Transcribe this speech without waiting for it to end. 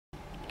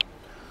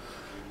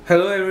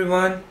Hello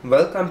everyone,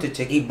 welcome to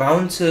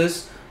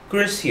Techiebouncers.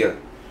 Chris here.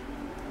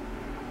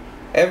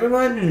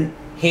 Everyone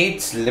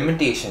hates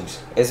limitations,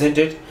 isn't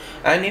it?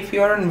 And if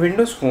you are on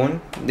Windows Phone,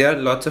 there are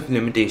lots of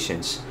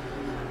limitations.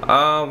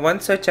 One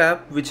such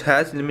app which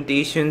has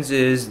limitations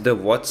is the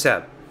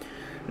WhatsApp.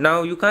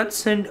 Now you can't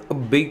send a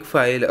bigger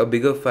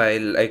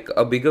file, like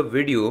a bigger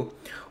video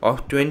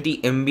of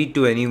 20 MB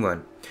to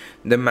anyone.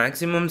 The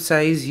maximum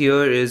size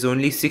here is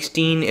only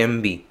 16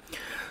 MB.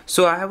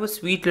 So I have a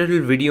sweet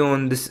little video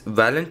on this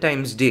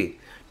Valentine's Day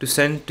to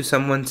send to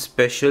someone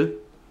special.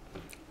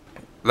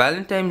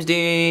 Valentine's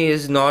Day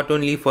is not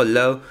only for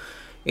love,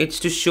 it's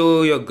to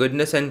show your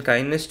goodness and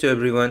kindness to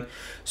everyone.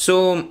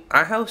 So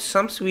I have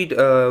some sweet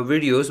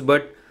videos,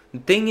 but the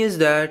thing is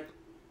that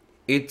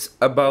it's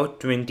about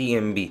 20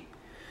 MB.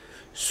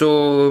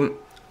 So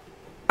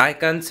I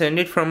can't send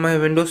it from my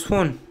Windows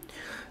phone.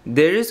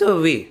 There is a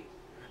way.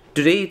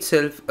 Today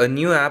itself a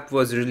new app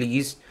was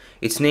released.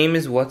 Its name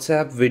is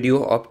WhatsApp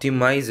Video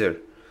Optimizer.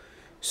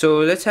 So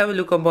let's have a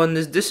look upon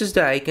this. This is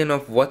the icon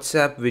of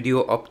WhatsApp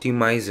Video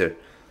Optimizer.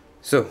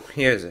 So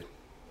here's it.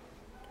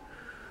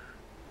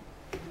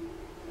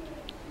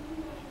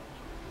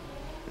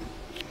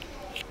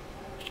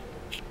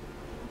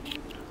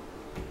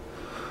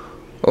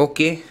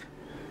 Okay.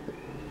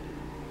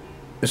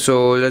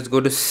 So let's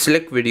go to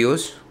select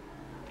videos.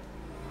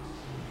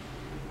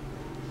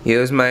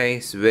 Here's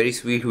my very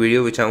sweet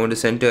video which I want to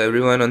send to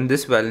everyone on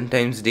this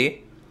Valentine's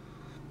Day.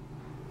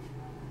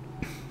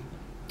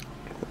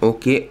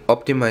 Okay,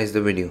 optimize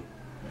the video.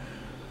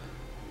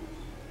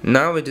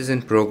 Now it is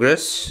in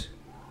progress.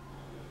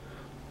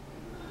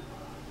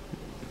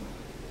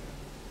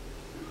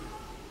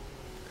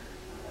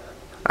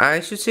 I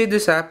should say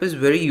this app is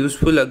very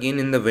useful again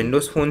in the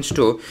Windows Phone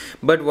store,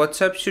 but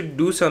WhatsApp should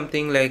do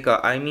something like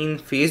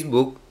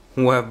Facebook,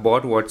 who have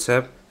bought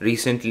WhatsApp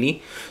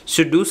recently,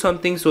 should do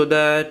something so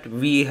that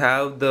we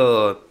have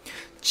the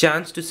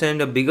chance to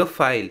send a bigger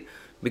file,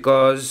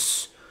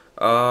 because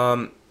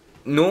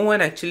no one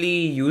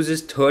actually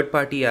uses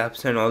third-party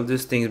apps and all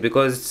these things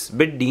because it's a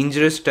bit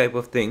dangerous type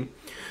of thing.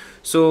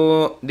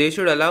 So they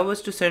should allow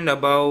us to send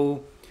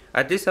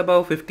at least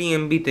about 50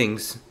 MB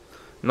things,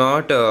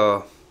 not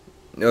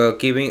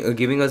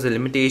giving us a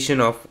limitation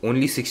of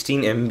only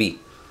 16 MB.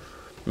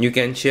 You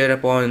can share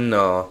upon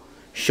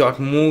short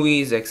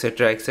movies,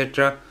 etc.,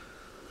 etc.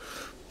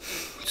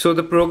 So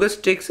the progress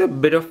takes a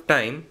bit of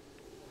time.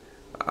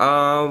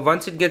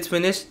 Once it gets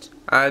finished,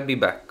 I'll be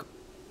back.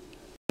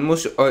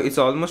 It's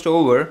almost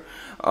over.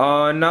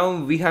 Now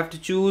we have to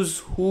choose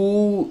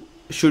who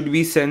should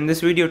we send this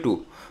video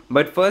to.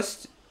 But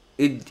first,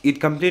 it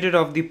completed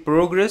of the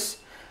progress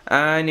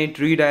and it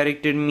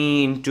redirected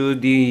me into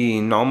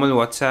the normal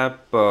WhatsApp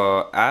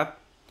app.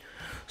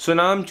 So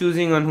now I'm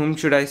choosing on whom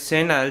should I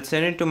send. I'll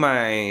send it to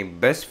my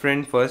best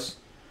friend first.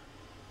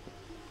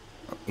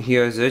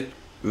 Here's it,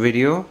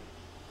 video.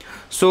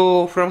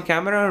 So from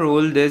camera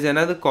roll, there's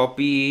another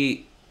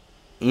copy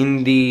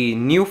in the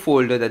new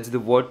folder, that's the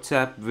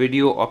WhatsApp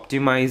Video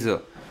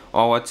Optimizer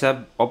or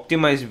WhatsApp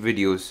Optimized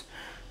Videos.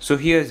 So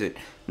here's it.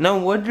 Now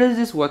what does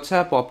this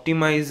WhatsApp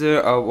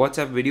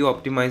Video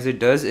Optimizer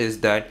does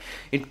is that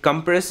it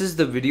compresses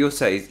the video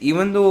size.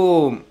 Even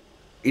though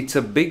it's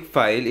a big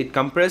file, it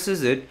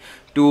compresses it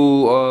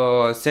to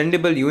a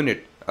sendable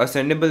unit, a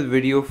sendable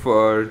video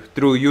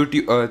through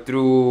YouTube,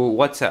 through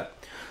WhatsApp.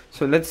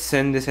 So let's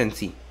send this and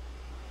see.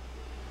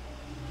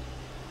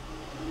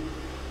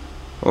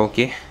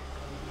 Okay.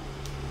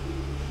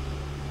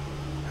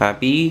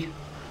 Happy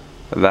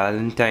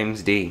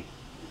Valentine's Day.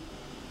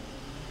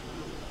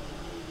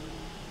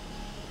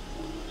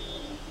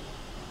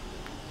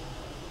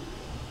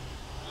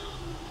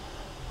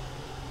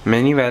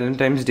 Many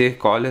Valentine's Day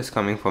call is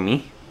coming for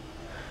me.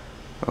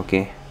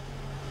 Okay,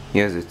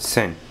 here's it,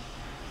 send.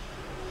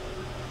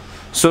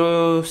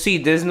 So see,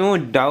 there's no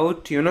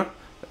doubt,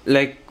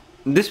 like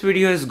this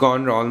video has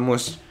gone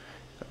almost.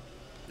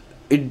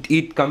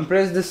 It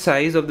compressed the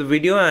size of the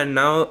video and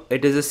now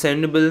it is a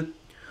sendable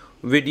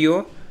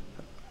video.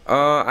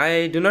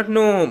 I do not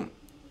know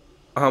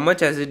how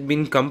much has it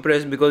been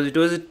compressed because it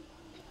was a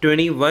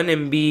 21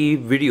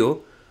 MB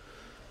video.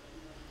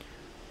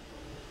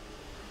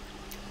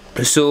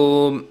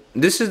 So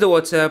this is the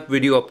WhatsApp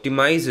Video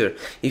Optimizer.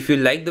 If you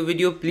like the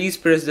video, please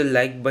press the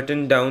like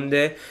button down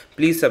there.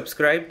 Please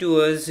subscribe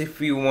to us if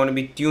you want to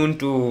be tuned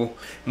to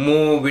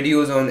more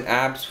videos on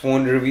apps,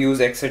 phone reviews,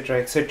 etc.,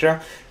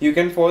 etc. You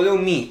can follow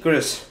me,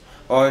 Chris,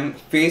 on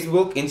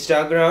Facebook,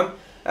 Instagram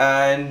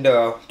and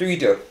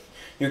Twitter.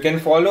 You can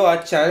follow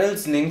our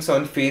channel's links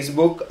on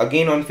Facebook,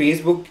 again on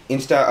Facebook,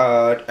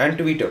 Insta and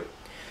Twitter.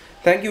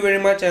 Thank you very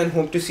much and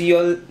hope to see you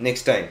all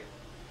next time.